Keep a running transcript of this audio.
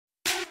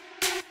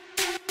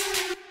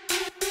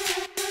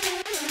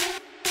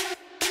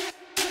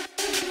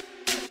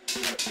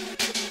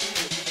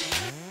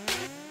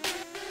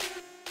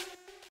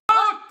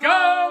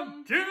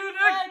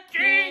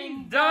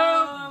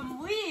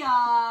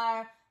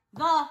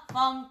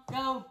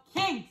Funko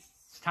Kings.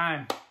 It's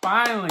time.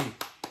 Finally.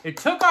 It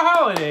took a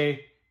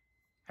holiday.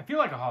 I feel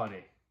like a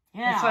holiday.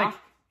 Yeah. It's like,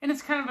 and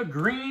it's kind of a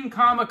green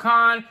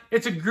Comic-Con.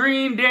 It's a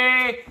green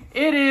day.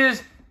 It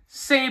is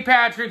St.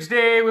 Patrick's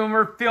Day when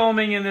we're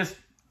filming and this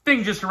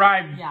thing just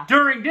arrived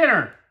during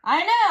dinner.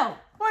 I know.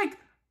 Like,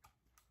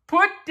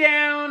 put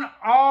down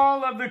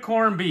all of the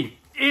corned beef.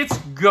 It's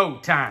go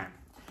time.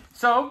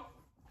 So,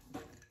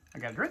 I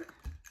got a drink.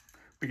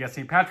 We got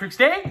St. Patrick's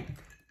Day.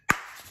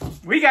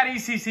 We got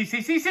ECCC.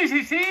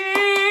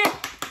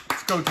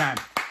 It's go time.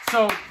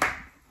 So,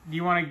 do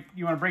you want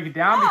to break it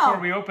down before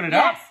we open it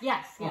up?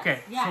 Yes.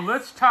 Okay, yes, so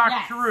let's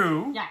talk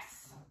through.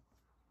 Yes.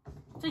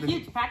 It's a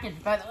huge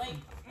package, by the way.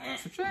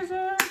 Surprise.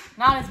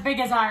 Not as big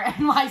as our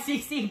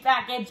NYCC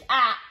package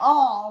at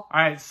all.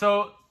 All right,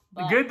 so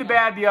the good, the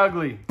bad, the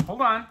ugly.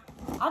 Hold on.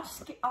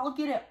 I'll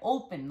get it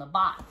open, the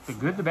box. The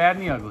good, the bad,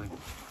 and the ugly.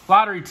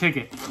 Lottery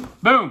ticket.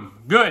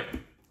 Boom. Good.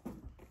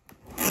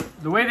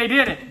 The way they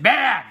did it.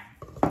 Bad.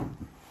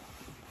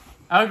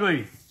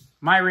 Ugly.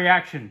 My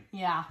reaction.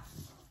 Yeah.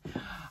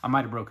 I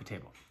might have broke a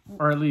table.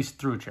 Or at least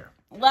threw a chair.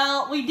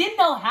 Well, we didn't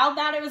know how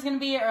bad it was going to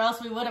be, or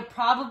else we would have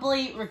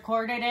probably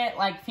recorded it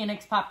like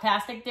Phoenix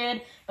Poptastic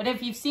did. But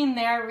if you've seen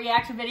their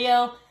reaction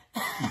video,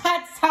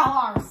 that's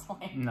how ours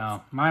went.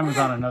 No, mine was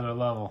on another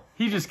level.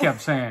 He just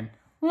kept saying,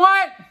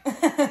 what?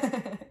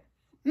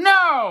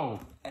 No!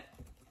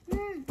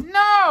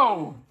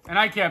 No! And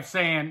I kept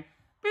saying,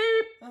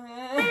 beep,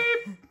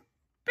 beep,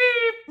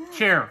 beep.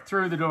 Chair,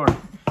 through the door.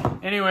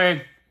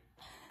 Anyway,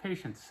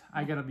 patience.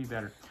 I gotta be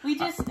better. We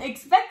just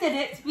expected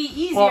it to be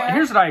easier. Well,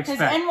 here's what I expect.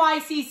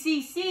 Because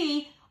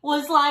NYCCC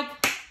was like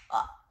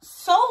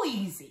so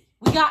easy.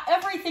 We got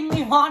everything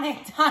we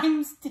wanted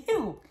times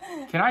 2.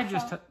 Can I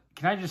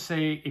just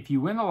say, if you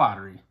win the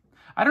lottery,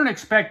 I don't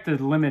expect the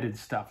limited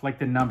stuff, like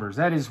the numbers.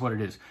 That is what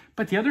it is.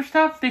 But the other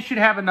stuff, they should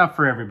have enough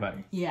for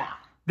everybody. Yeah.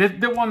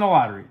 That won the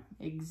lottery.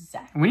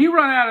 Exactly. When you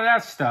run out of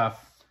that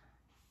stuff.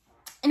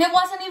 And it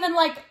wasn't even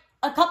like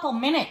a couple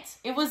minutes.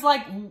 It was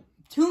like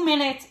 2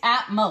 minutes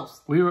at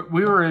most. We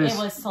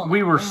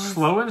were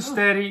slow and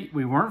steady.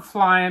 We weren't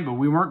flying, but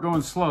we weren't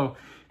going slow.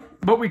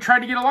 But we tried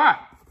to get a lot.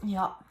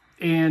 Yeah.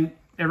 And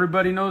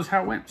everybody knows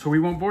how it went, so we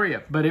won't bore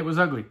you. But it was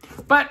ugly.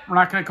 But we're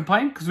not going to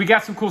complain because we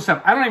got some cool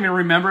stuff. I don't even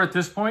remember at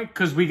this point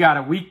because we got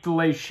a week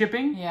delay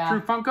shipping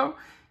through Funko.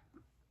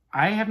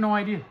 I have no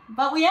idea.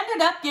 But we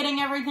ended up getting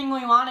everything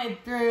we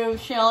wanted through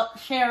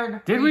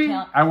shared Did retail.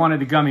 we? I wanted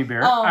the gummy bear.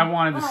 Oh, I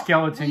wanted the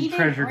skeleton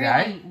treasure guy.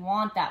 We didn't really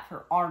want that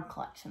for our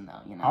collection, though,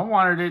 you know. I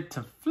wanted it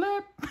to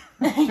flip.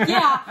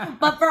 Yeah,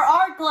 but for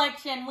our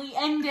collection, we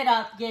ended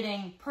up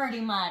getting pretty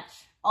much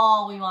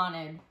all we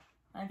wanted.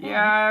 I think.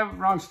 Yeah,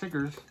 wrong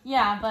stickers.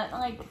 Yeah, but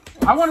like...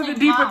 I wanted the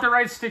deep with the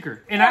right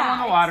sticker. And I won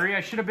the lottery.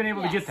 I should have been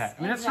able to get that.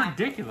 I mean, that's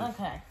ridiculous.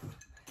 Okay.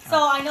 So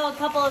I know a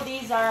couple of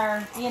these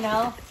are, you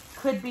know,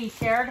 could be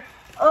shared.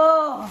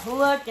 Oh,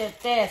 look at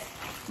this.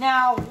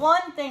 Now,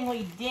 one thing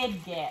we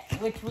did get,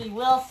 which we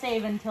will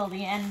save until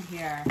the end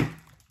here,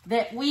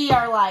 that we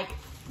are like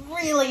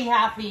really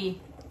happy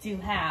to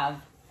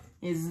have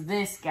is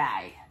this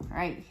guy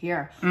right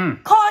here.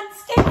 Con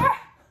sticker!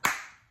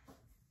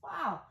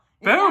 Wow.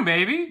 Boom,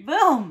 baby.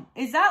 Boom.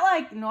 Is that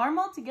like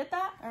normal to get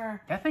that?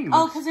 Or that thing looks...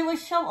 Oh, because it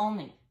was show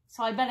only.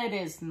 So I bet it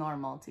is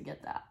normal to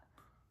get that.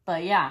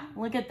 But yeah,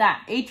 look at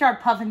that.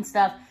 HR Puffin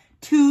stuff.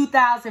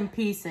 2,000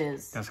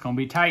 pieces. That's gonna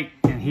be tight.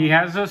 And he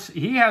has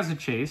a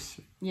chase.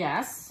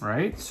 Yes.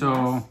 Right?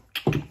 So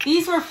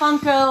these were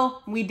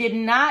Funko. We did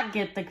not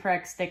get the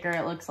correct sticker,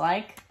 it looks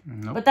like.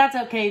 Nope. But that's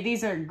okay.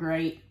 These are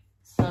great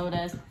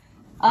sodas.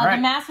 The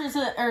Masters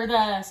or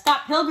the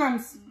Scott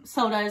Pilgrim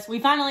sodas. We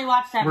finally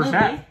watched that movie.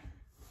 That?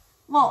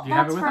 Well,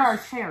 that's for our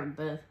shared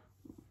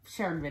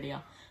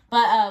video.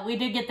 But we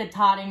did get the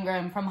Todd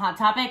Ingram from Hot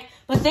Topic.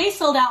 But they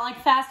sold out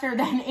like faster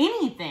than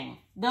anything.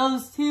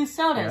 Those 2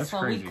 sodas. So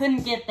crazy. we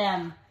couldn't get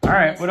them. All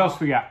right, what else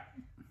we got?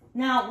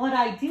 Now, what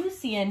I do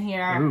see in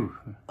here... Ooh.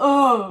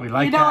 Oh, we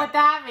like you know what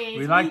that means.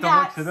 We like the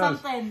looks of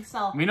those. Something,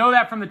 so... We know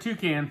that from the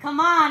toucan. Come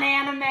on,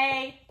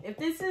 anime. If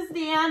this is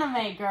the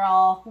anime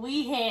girl,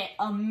 we hit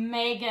a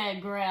mega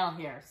grail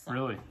here. So.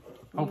 Really?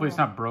 Hopefully it's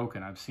not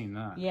broken. I've seen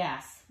that.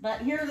 Yes. But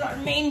here's our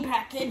main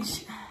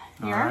package.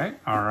 Here.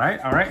 All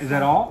right. Is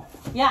that all?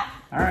 Yeah.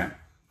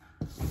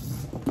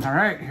 All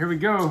right, here we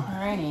go.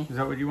 Alrighty. Is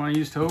that what you want to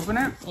use to open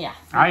it? Yeah.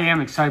 I am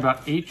excited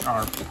about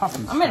HR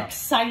Puffin stuff. I'm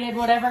excited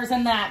whatever's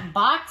in that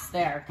box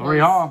there. Glory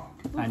Hall.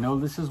 I know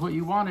this is what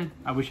you wanted.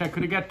 I wish I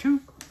could have got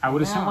 2. I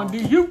would have sent one to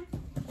you.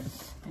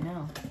 I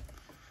know.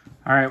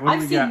 All right, what do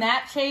we got? I've seen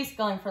that chase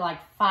going for like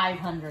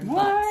 500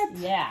 bucks.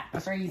 Yeah,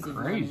 that's crazy.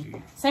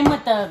 Money. Same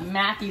with the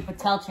Matthew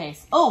Patel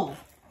chase. Oh,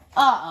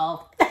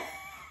 uh-oh.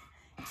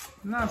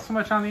 Not so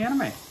much on the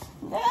anime.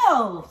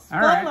 No,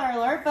 spoiler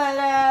alert, but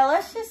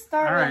let's just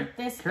start with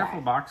this Careful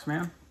guy. box,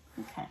 man.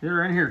 Okay.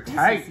 You're in here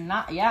tight. This is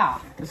not,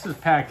 This is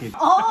packaged.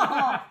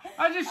 Oh,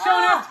 was just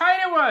showing how tight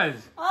it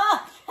was.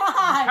 Oh,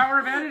 God. Power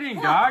of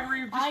editing, dog.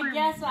 I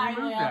guess I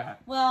will.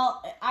 That.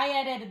 Well, I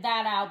edited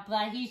that out,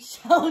 but he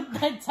showed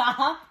the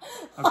top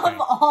of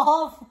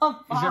all the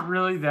box. Is it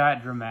really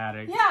that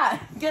dramatic? Yeah,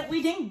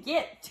 we didn't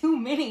get too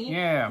many.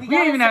 Yeah, we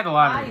didn't even have the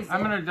lottery.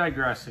 I'm going to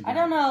digress again. I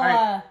don't know. All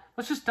right,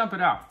 let's just dump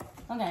it out.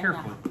 Okay.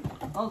 Carefully.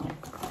 Yeah. Okay.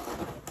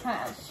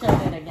 Kind of show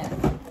it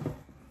again.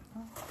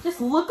 Just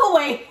look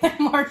away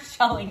when we're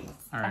showing.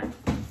 All right.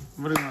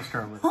 What do we want to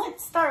start with?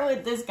 Let's start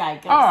with this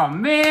guy. Oh,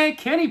 man.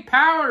 Kenny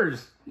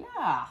Powers.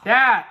 Yeah.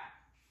 That.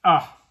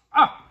 I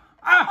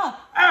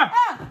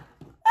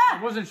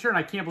wasn't sure, and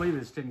I can't believe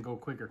this didn't go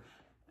quicker.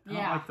 I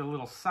don't like the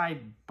little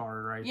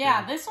sidebar right there.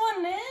 Yeah, this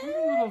one is a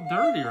little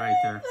dirty right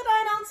there. But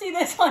I don't see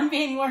this one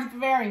being worth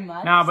very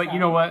much. Nah, but you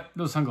know what?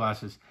 Those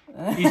sunglasses.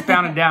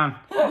 Eastbound and down.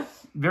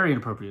 Very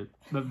inappropriate,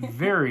 but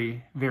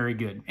very, very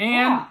good.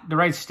 And the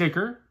right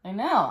sticker. I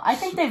know. I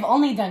think they've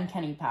only done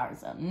Kenny Powers,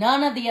 though.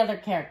 None of the other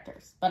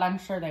characters, but I'm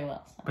sure they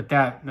will. So. But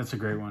that's a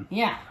great one.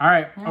 Yeah. All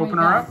right, open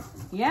her up.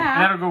 Yeah.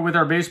 And that'll go with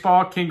our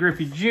baseball, King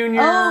Griffey Jr.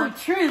 Oh,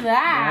 true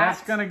that.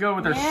 That's going to go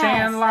with our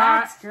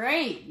Sandlot. That's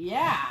great.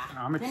 Yeah.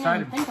 I'm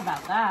excited. Didn't even think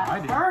about that. I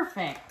did.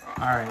 Perfect.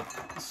 All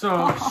right.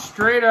 So,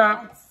 straight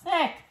up,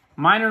 sick.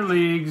 Minor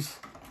leagues.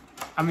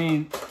 I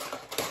mean,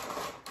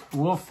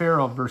 Will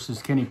Ferrell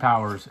versus Kenny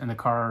Powers in the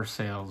car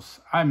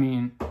sales. I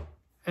mean,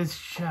 it's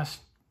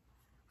just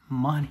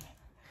money.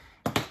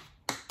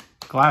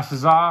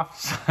 Glasses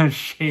off,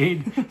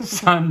 shade,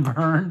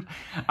 sunburned.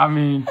 I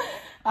mean,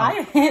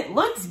 it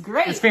looks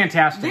great. It's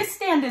fantastic. This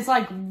stand is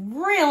like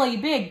really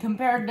big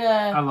compared to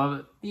I love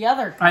it. The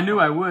other I knew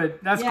I would.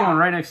 That's going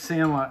right next to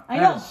Sandlot. I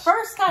know.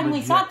 First time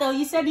we saw it, though,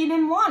 you said you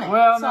didn't want it.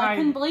 Well, so I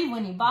couldn't believe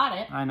when you bought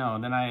it. I know.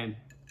 Then I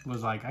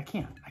was like, I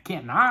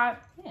can't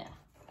not. Yeah.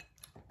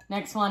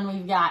 Next one,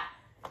 we've got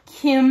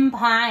Kim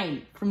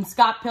Pine from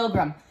Scott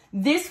Pilgrim.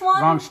 This one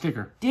wrong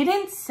sticker.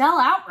 Didn't sell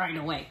out right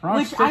away,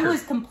 which sticker. I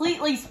was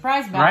completely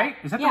surprised about. Right?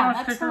 Is that the wrong sticker?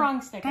 Yeah, that's the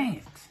wrong sticker. Dang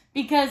it.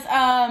 Because,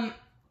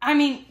 I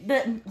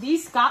mean,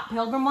 these Scott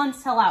Pilgrim ones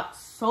sell out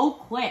so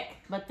quick,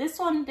 but this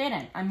one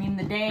didn't. I mean,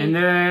 the day and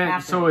then,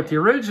 after so with the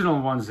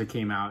original ones that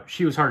came out,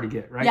 she was hard to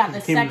get, right? Yeah,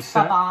 the Sex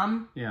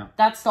Bomb. Yeah.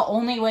 That's the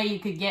only way you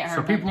could get her.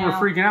 So people were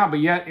freaking out, but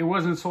yet it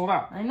wasn't sold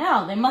out. I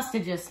know. They must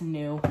have just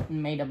knew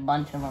and made a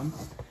bunch of them.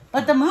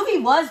 But the movie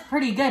was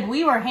pretty good.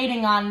 We were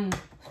hating on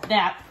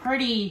that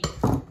pretty...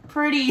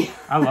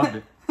 I loved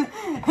it.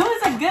 It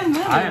was a good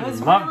movie. I it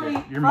was loved really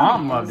it. Your funny.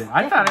 mom loved it.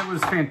 I thought it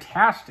was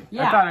fantastic.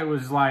 Yeah. I thought it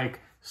was like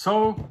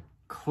so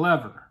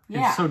clever.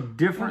 Yeah. It's so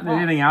different than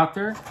anything out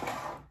there.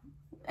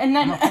 And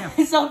then,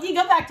 so if you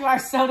go back to our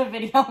soda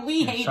video,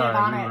 we hated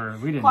on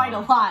it quite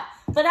a lot.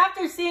 But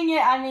after seeing it,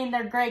 I mean,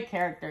 they're great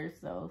characters.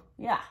 So,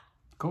 yeah.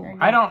 Cool.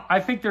 I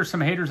think there's some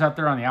haters out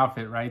there on the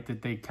outfit, right?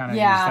 That they kind of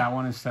use that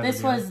one instead of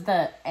this was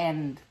the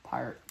end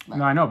part. But.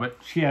 No, I know, but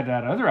she had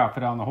that other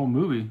outfit on the whole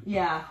movie.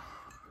 Yeah.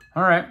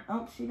 All right.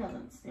 Oh, she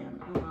doesn't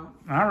stand. Oh, well.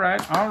 All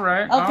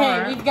right.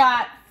 Okay, we've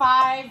got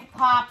 5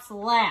 pops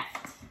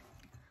left.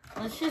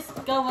 Let's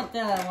just go with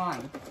the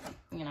one.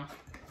 You know.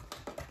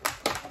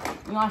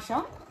 You want to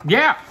show?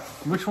 Yeah.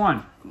 Which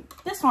one?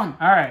 This one.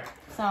 All right.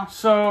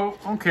 So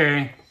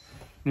okay.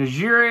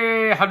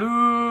 Najiri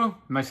Hadu.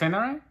 Am I saying that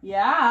right?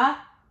 Yeah.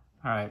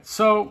 All right.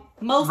 So,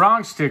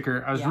 wrong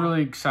sticker. I was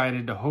really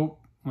excited to hope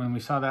when we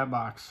saw that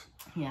box.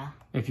 Yeah.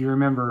 If you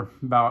remember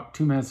about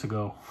 2 minutes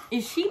ago.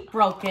 Is she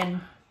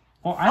broken?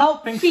 Well, I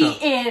don't think so. She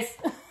is.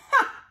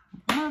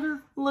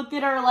 Look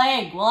at her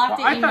leg. We'll have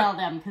to email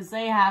them because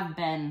they have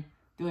been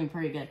doing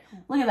pretty good.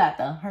 Look at that,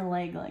 though. Her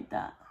leg like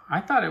that.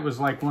 I thought it was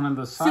like one of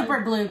the sides.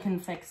 Super glue can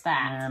fix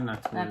that. Man,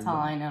 that's all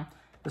I know.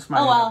 This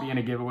might end up being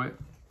a giveaway.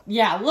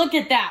 Yeah, look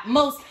at that.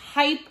 Most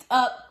hyped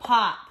up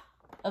pop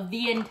of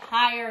the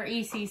entire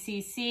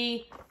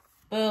ECCC.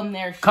 Boom,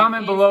 there she is.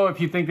 Comment below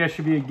if you think that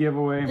should be a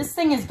giveaway. This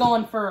thing is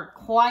going for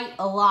quite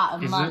a lot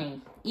of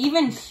money.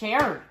 Even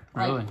shared.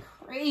 Really? Like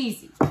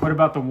crazy. What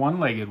about the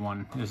one-legged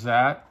one? Is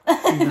that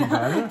even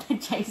better? The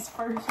Chase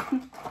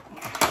version.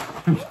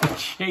 The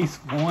Chase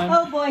one?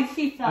 Oh boy,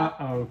 she fell.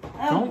 Uh-oh.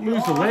 Don't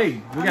lose the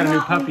leg. We got a new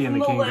puppy in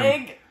the kingdom.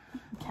 Leg.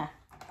 Okay.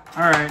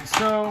 Alright,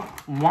 so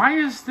why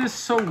is this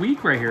so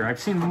weak right here? I've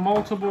seen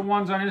multiple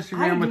ones on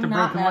Instagram with the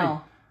broken leg.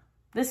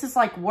 This is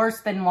like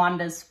worse than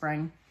Wanda's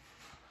spring.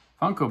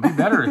 Funko, be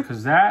better,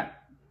 because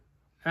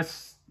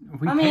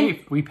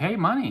we pay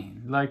money.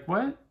 Like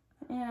what?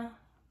 Yeah.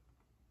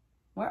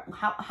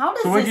 How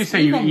does so what did you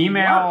say? You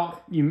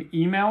email work?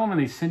 them and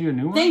they send you a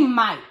new one? They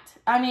might.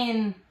 I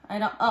mean, I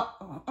don't.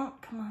 Oh,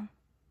 come on.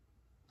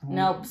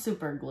 Nope,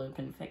 super glue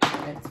can fix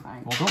it. It's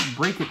fine. Well, don't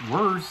break it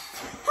worse.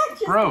 I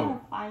just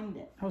Bro, find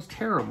it. That was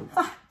terrible.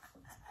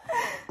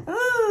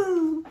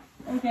 Ooh.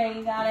 Okay,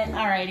 you got it.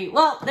 Alrighty.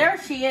 Well,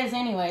 there she is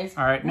anyways.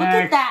 Alright, Look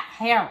at that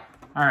hair.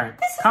 Alright,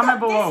 comment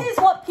below. This is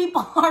what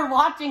people are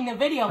watching the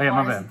video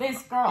for, is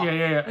this girl.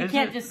 Yeah. We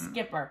can't just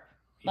skip her.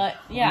 But,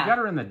 yeah. You got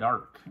her in the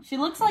dark. She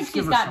looks like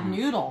she's got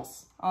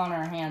noodles on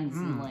her hands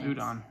and legs.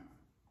 Udon.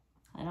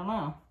 I don't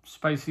know.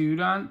 Spicy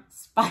udon?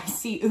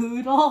 Spicy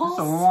oodles? Just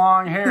a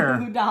long hair.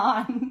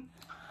 Udon.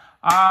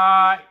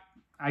 I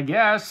I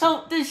guess.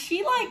 So does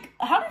she like,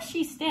 how does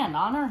she stand?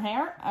 On her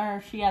hair?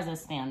 Or she has a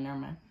stand, never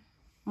mind.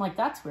 I'm like,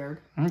 that's weird.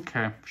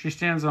 Okay. She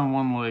stands on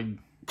one leg.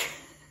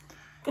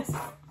 Yeah.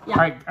 All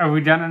right. Are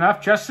we done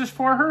enough justice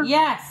for her?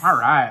 Yes. All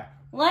right.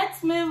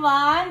 Let's move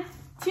on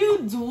to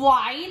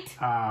Dwight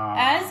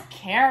as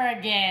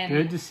Kerrigan.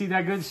 Good to see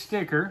that good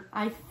sticker.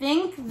 I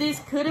think this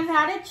could have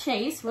had a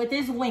chase with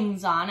his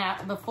wings on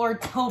before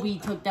Toby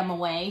took them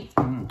away.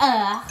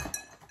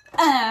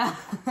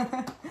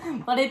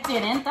 But it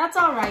didn't. That's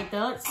all right,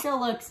 though. It still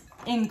looks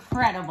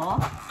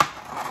incredible.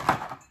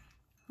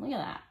 Look at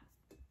that.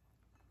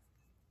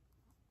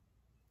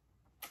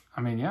 I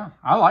mean, yeah,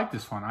 I like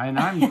this one. I'm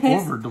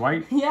over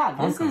Dwight. Yeah,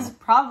 this Funko. is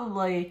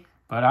probably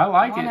but I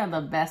like one it. of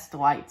the best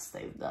Dwights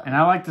they've done. And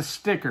I like the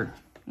sticker.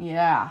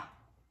 Yeah.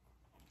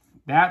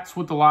 That's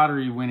what the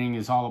lottery winning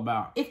is all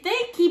about. If they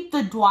keep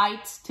the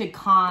Dwights to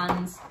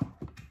cons,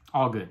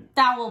 all good.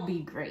 That will be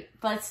great.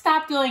 But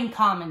stop doing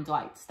common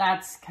Dwights.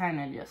 That's kind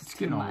of just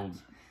too much.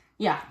 Old.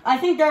 Yeah. I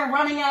think they're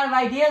running out of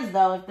ideas,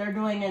 though, if they're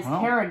doing as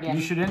Kerrigan.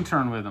 You should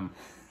intern with them.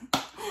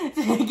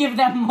 Give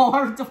them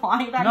more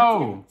Dwight ideas.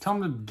 No. Tell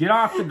them to get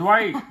off the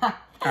Dwight. All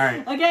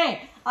right.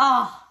 Okay.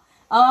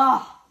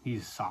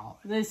 He's solid.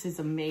 This is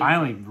amazing.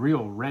 Finally,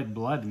 real red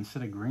blood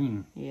instead of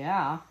green.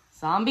 Yeah.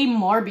 Zombie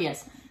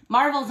Morbius.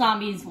 Marvel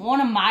Zombies,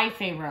 one of my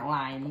favorite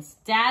lines.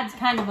 Dad's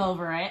kind of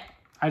over it.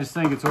 I just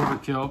think it's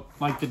overkill,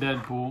 like the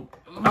Deadpool.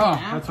 Yeah. Oh,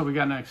 that's what we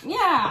got next.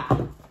 Yeah.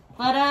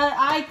 But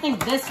I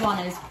think this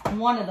one is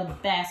one of the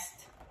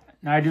best.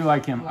 I do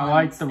like him. I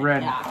like the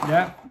red.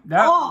 Yeah.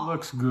 That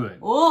looks good.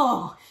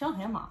 Oh, show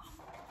him off.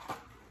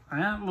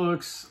 That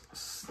looks...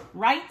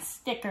 Right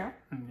sticker.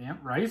 Yeah,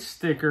 right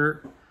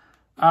sticker.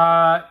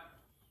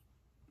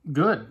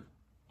 Good.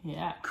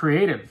 Yeah.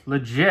 Creative.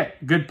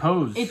 Legit. Good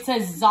pose. It's a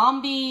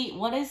zombie...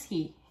 What is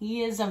he?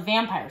 He is a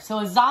vampire. So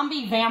a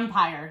zombie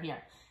vampire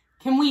here.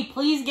 Can we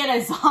please get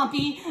a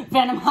zombie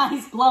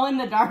venomized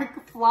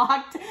glow-in-the-dark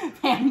flocked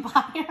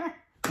vampire?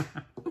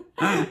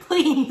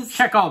 Please.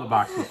 Check all the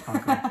boxes,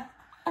 Funko.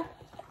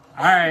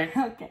 All right.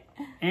 Okay.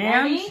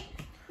 And... Ready?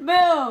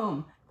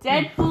 Boom.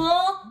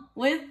 Deadpool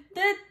with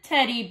the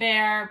teddy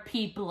bear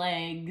peep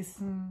legs.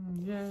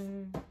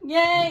 Yay.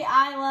 Yay,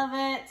 I love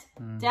it.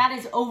 Dad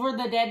is over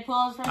the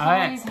Deadpools for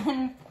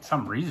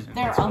some reason.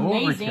 They're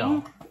amazing.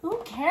 Overkill.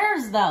 Who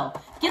cares, though?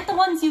 Get the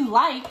ones you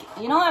like.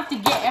 You don't have to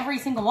get every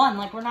single one.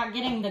 Like, we're not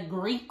getting the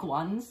Greek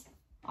ones,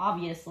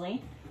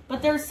 obviously.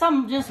 But there's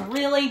some just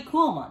really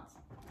cool ones.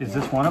 Is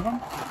this one of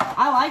them?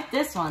 I like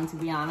this one, to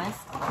be honest.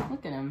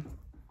 Look at him.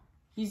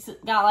 He's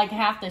got, like,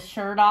 half the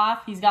shirt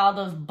off. He's got all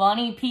those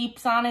bunny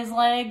peeps on his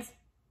legs.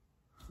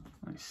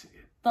 Let me see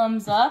it.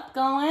 Thumbs up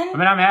going. I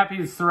mean, I'm happy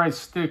it's the right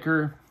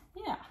sticker.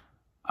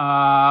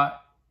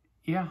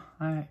 Yeah.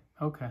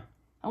 Okay.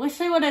 I wish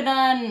they would have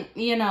done,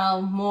 you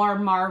know, more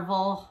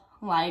Marvel,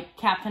 like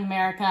Captain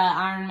America,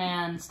 Iron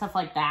Man, stuff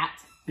like that.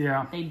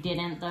 Yeah. They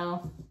didn't,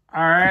 though.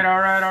 All right.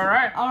 All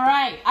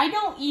right. I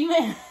don't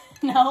even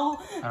know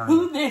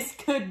who this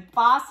could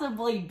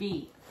possibly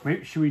be.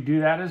 Wait, should we do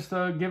that as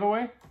the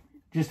giveaway?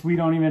 Just we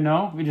don't even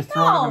know? We just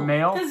throw it in the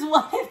mail? Because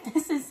what if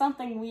this is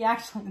something we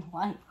actually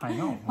like? I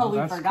know. Well, we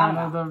that's forgot kind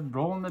about. of the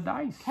rolling the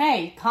dice.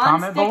 Hey,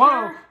 comment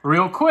below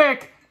real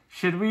quick.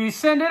 Should we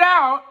send it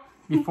out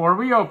before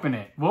we open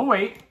it? We'll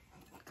wait.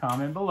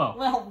 Comment below.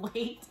 We'll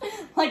wait.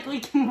 Like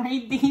we can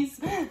read these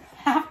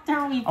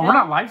after we film. Oh, we're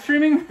not live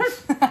streaming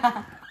this?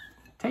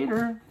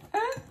 Tater.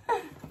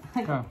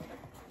 Go.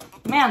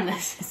 Man,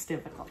 this is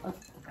difficult.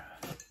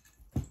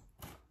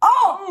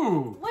 Oh!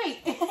 Ooh. Wait,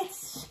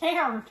 it's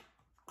shared.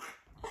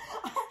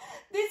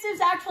 This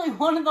is actually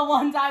one of the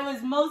ones I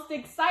was most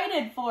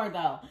excited for,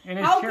 though. And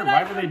it's shared.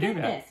 Why would they do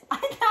that? This?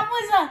 That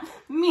was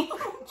a mean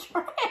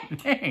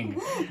trick.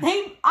 Dang.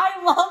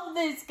 I love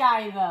this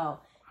guy, though.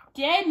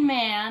 Dead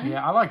Man.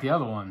 Yeah, I like the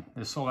other one.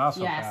 It sold out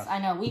so fast. Yes, I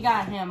know. We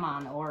got him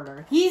on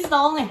order. He's the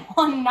only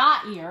one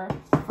not here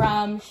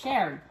from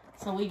Shared.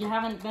 So we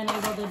haven't been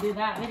able to do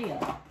that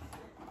video.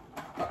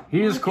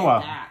 He is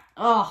cool.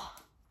 Oh.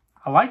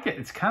 I like it.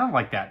 It's kind of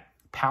like that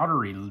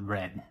powdery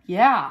red.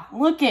 Yeah,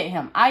 look at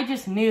him. I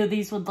just knew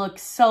these would look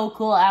so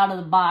cool out of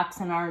the box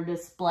in our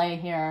display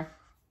here.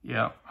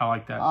 Yeah, I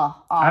like that. Oh,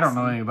 awesome. I don't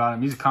know anything about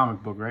him. He's a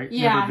comic book, right?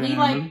 Yeah, he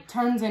like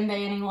turns into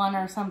anyone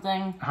or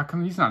something. How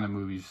come he's not in the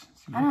movies?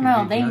 I don't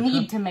know. They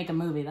need to make a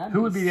movie.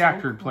 Who would be the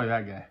actor to play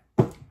that guy?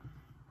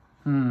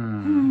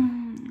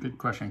 Good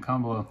question.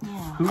 Comment below.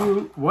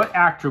 Yeah. What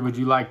actor would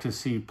you like to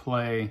see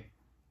play?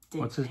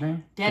 What's his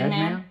name? Dead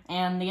Man.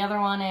 And the other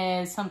one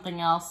is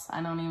something else.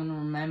 I don't even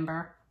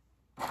remember.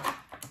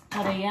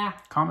 But yeah.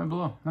 Comment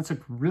below. That's a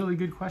really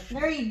good question.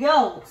 There you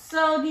go.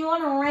 So do you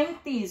want to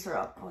rank these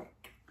real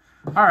quick?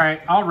 All right.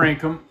 I'll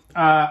rank them.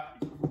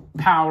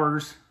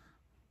 Powers.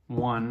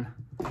 1,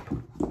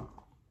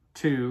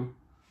 2,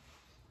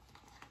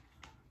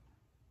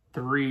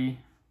 3,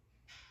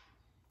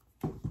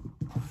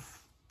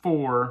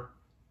 4,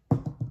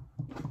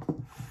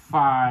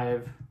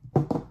 5,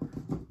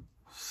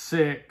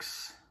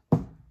 6,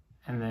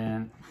 and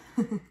then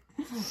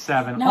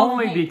 7. No,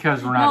 Only hey.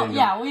 because we're not into it.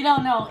 Yeah, we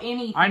don't know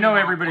anything. I know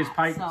about everybody's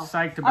that,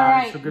 psyched about all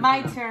right, it, so good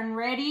my for them. turn.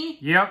 Ready?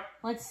 Yep.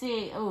 Let's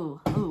see. Ooh.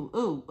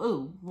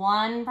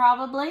 1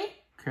 probably.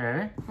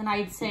 Okay. And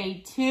I'd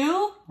say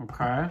 2.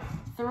 Okay.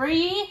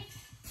 3.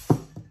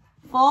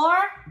 4.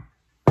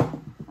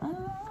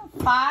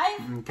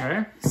 5.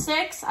 Okay.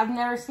 6. I've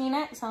never seen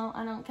it, so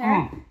I don't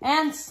care.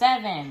 And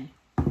 7.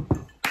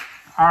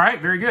 All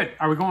right, very good.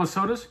 Are we going with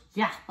sodas?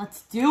 Yeah,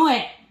 let's do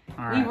it.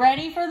 All right. We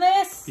ready for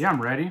this? Yeah,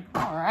 I'm ready.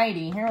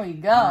 Alrighty, here we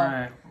go. All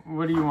right.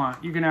 What do you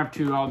want? You can have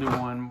 2. I'll do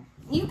 1.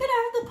 You can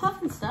have the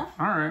puff and stuff.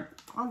 All right.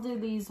 I'll do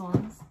these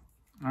ones.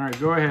 All right,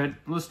 go ahead.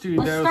 Let's do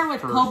Let's those start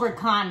with first. Cobra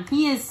Con.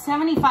 He is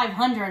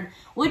 7,500,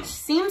 which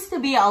seems to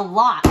be a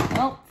lot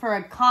for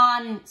a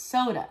con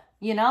soda,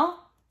 you know?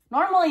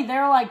 Normally,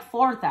 they're like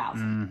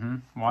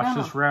 4,000. Watch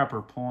this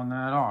wrapper pulling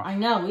that off. I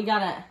know, we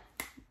gotta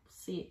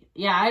see.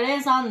 Yeah, it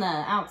is on the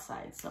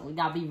outside, so we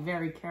gotta be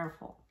very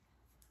careful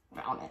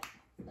about it.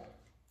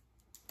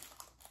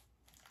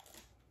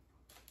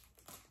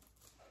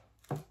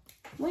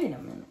 Wait a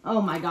minute.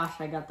 Oh my gosh,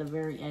 I got the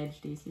very edge.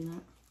 Do you see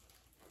that?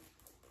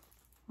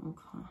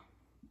 Okay.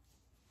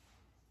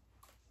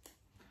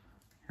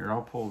 Here,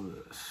 I'll pull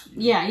this.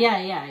 Yeah.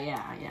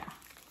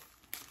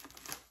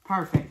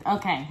 Perfect.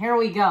 Okay, here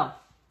we go.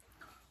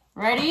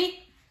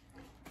 Ready?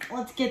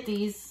 Let's get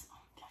these.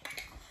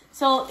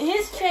 So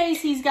his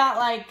chase, he's got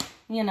like,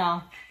 you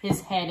know,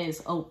 his head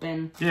is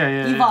open.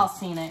 Yeah. You've all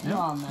seen it. You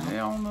all know. They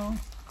all know.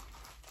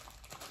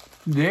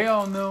 They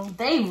all know.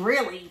 They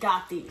really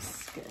got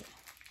these good.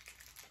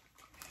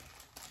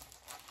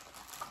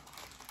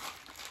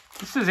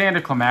 This is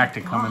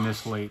anticlimactic coming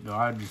this late, though.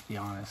 I'll just be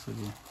honest with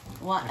you.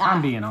 What? If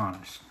I'm being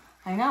honest.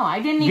 I know.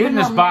 I didn't Getting even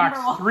this remember box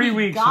what 3 we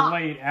weeks got.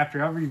 late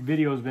after every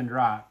video has been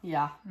dropped.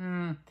 Yeah.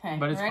 Okay.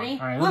 But it's ready?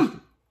 fine. All right,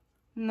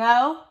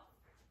 No.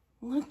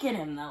 Look at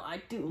him though.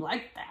 I do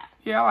like that.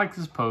 yeah, I like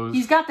this pose.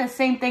 He's got the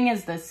same thing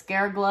as the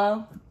Scare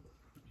Glow.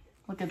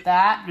 Look at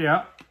that.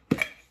 Yeah.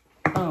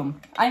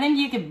 Boom. I think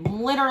you could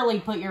literally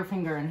put your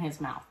finger in his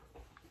mouth.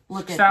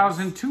 Look at this.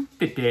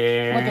 6,250.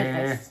 Look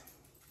at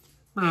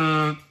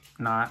this.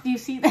 Not. Do you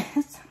see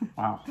this?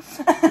 Wow.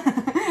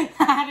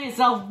 That is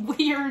a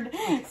weird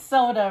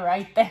soda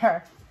right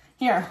there.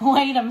 Here,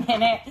 wait a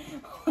minute.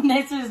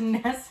 This is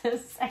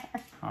necessary.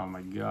 Oh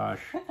my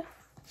gosh.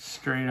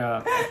 Straight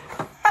up.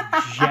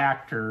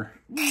 Jacked her.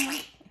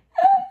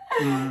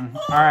 All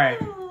right.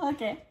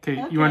 Okay.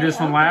 Okay, you want this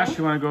one last?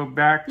 You want to go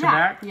back to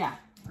back? Yeah.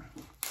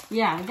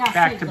 Yeah, we got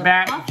Back to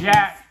back,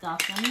 Jack.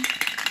 Stuffing.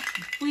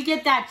 If we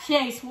get that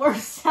chase, we're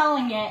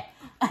selling it.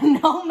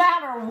 No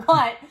matter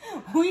what,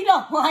 we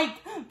don't like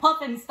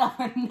puffing stuff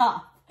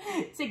enough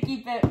to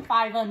keep it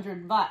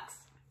 500 bucks.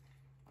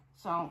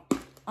 So,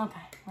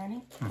 okay,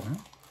 ready?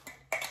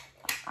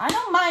 I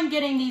don't mind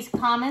getting these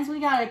comments. We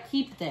gotta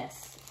keep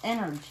this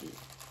energy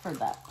for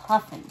the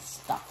puffing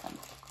stuffing.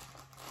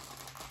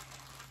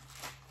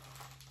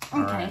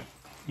 Okay. All right.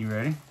 You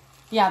ready?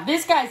 Yeah,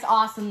 this guy's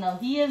awesome though.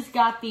 He has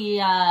got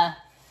the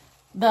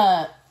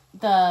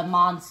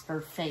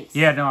monster face.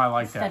 Yeah, no, I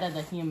like instead that. of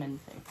the human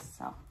face.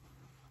 So,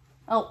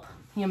 oh,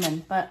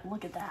 human, but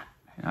look at that.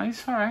 Yeah,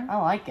 he's all right. I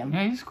like him.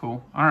 Yeah, he's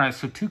cool. All right,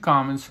 so 2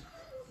 commons.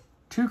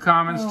 2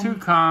 commons, 2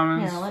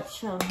 commons. Here, let's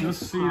show you. You'll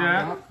see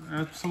that.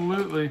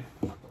 Absolutely.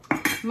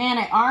 Man,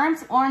 it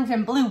orange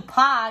and blue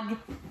pog.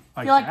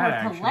 I feel like we're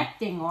action.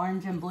 collecting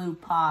orange and blue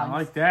pogs. I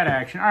like that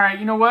action. All right,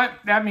 you know what?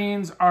 That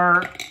means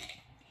our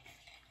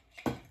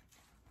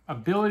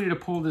ability to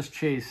pull this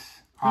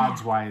chase,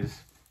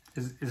 odds-wise,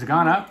 is it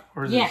gone up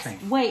or is it the same?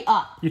 Yes, way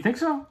up. You think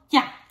so?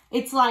 Yeah,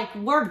 it's like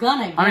we're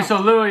gonna get I mean, so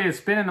literally it's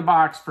been in the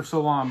box for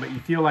so long, but you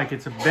feel like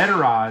it's a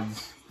better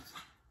odds.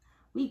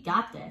 We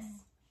got this.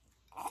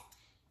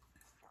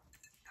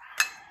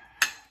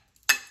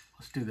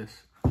 Let's do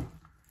this. All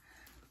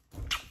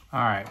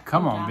right,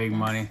 come on, big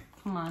money.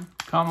 Come on.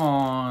 Come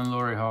on,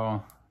 Lori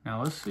Hall.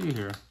 Now let's see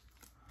here.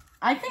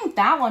 I think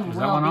that one Is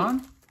will that one be.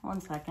 on?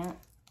 1 second.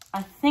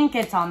 I think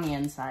it's on the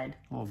inside.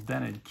 A little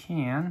dented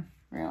can.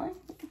 Really?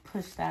 We can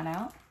push that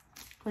out.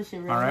 Push it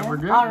right. All right, we're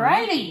good.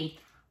 Alrighty.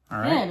 All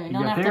right, Good, we you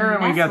don't got have to there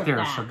and we mess got with there,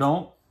 that. so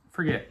don't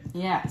forget.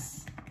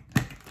 Yes.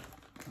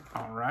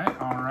 All right,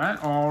 all right,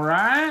 all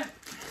right.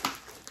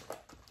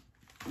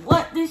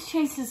 What? This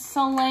chase is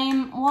so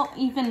lame. What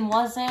even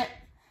was it?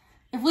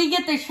 If we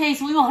get this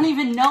chase, we won't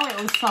even know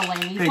it was so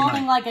lame. He's Big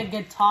holding money. like a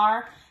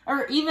guitar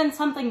or even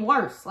something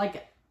worse,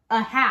 like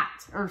a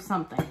hat or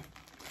something.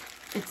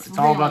 It's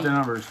all about the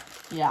numbers.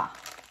 Yeah.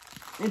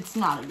 It's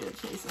not a good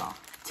chase at all.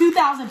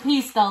 2,000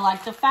 piece though,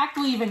 like the fact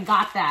we even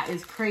got that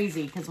is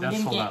crazy because we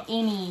didn't get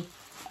any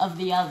of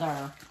the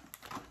other,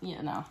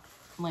 you know,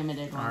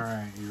 limited ones. All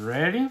right, you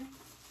ready?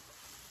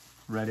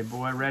 Ready,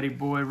 boy, ready,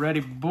 boy,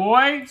 ready,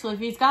 boy. So if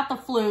he's got the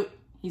flute,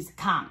 he's a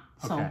con.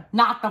 So Okay.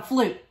 not the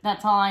flute.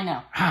 That's all I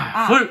know.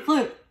 Flute.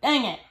 Flute.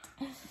 Dang it.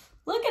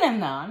 Look at him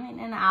though. I mean,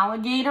 an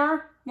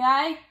alligator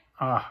guy.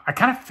 I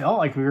kind of felt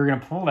like we were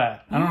going to pull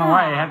that. I don't know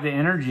why. I had the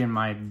energy in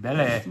my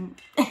belly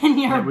And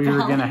your that we were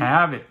belly. going to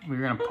have it. We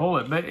were going to pull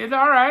it. But it's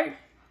all right.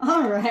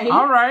 All right.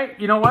 All right.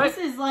 You know what? This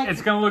is like...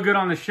 It's going to look good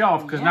on the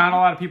shelf because not a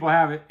lot of people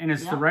have it. And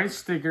it's the right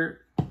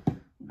sticker.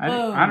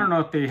 I don't know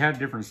if they had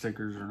different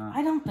stickers or not.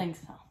 I don't think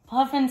so.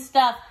 Puffin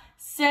Stuff,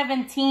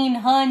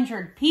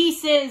 1,700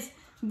 pieces.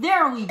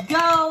 There we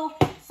go.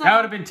 So, that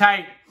would have been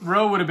tight.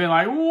 Ro would have been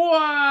like, what?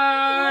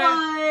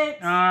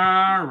 What?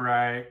 All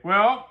right.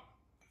 Well,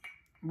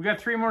 we got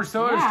 3 more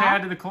sodas to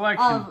add to the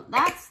collection.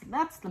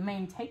 That's the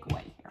main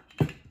takeaway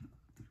here.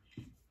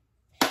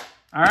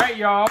 All right,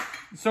 y'all.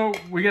 So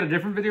we got a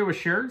different video with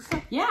shares?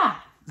 Yeah.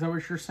 Is that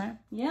what you're saying?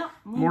 Yeah.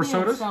 More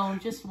sodas? So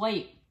just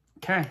wait.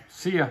 Okay.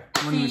 See ya.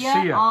 See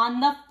ya on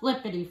the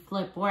Flippity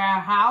Flip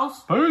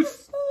Warehouse.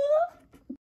 Peace.